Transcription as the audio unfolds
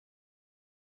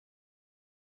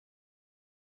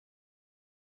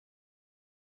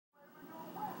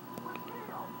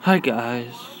Hi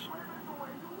guys,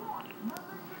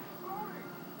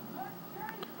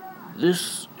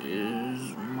 this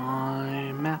is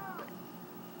my map.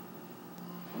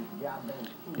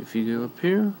 If you go up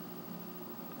here,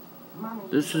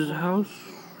 this is a house.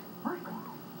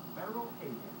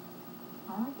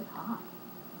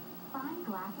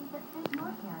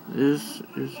 This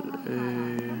is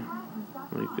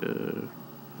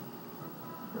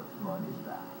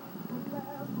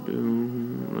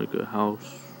like a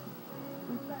house.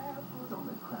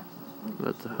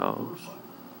 That's a house.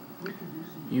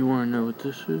 You wanna know what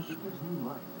this is?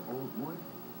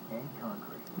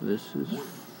 This is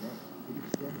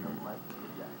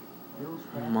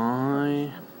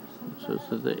my, so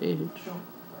it's at the H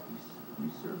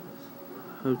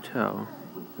hotel.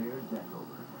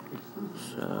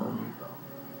 So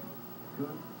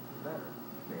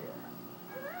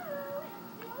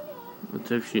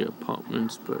it's actually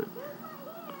apartments, but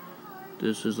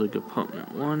this is like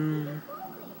apartment 1,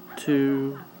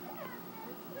 2,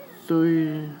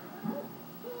 3,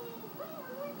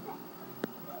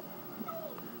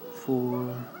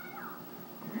 4,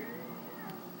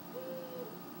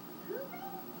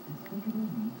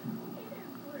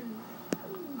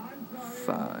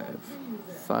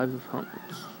 5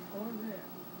 apartments.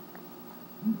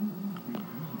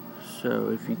 So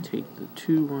if you take the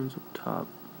 2 ones up top,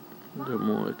 they're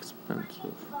more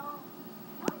expensive.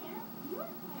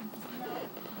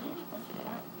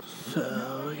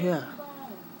 So yeah.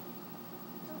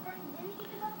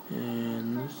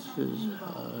 And this is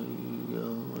how you go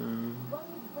in.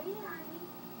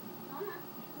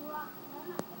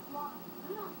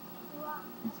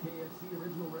 It's KFC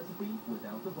original recipe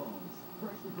without the bones.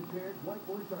 Freshly prepared white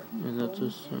or dark meat. And that's a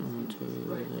cemetery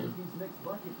right there.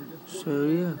 So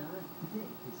yeah.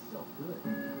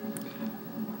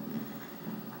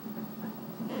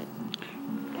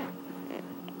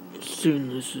 Soon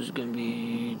this is gonna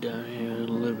be down here, a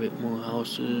little bit more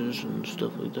houses and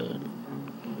stuff like that.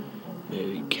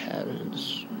 Maybe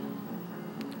cabins.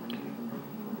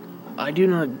 I do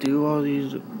not do all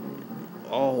these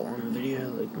all on video,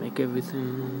 like make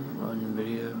everything on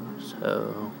video,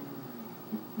 so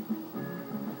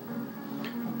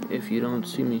if you don't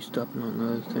see me stopping on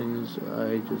other things,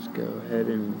 I just go ahead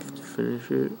and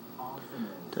finish it.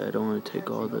 I don't want to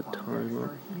take all the time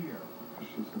up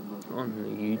on the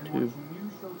YouTube,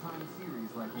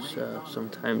 so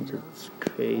sometimes it's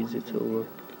crazy to look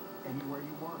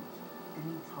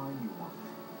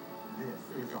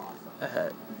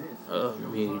at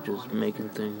me just making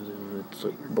things, and it's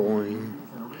like boring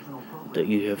that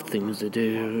you have things to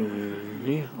do, and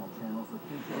yeah.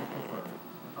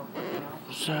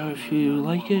 So if you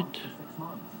like it,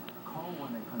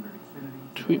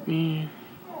 tweet me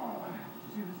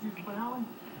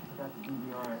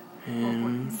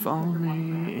and follow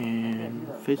me and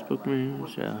Facebook me,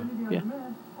 so yeah.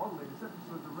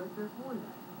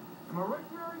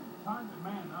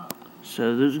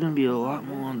 So there's gonna be a lot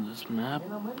more on this map.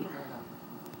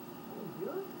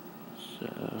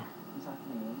 So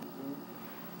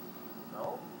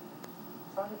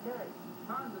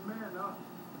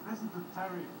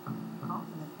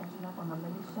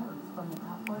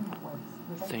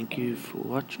thank you for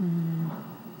watching.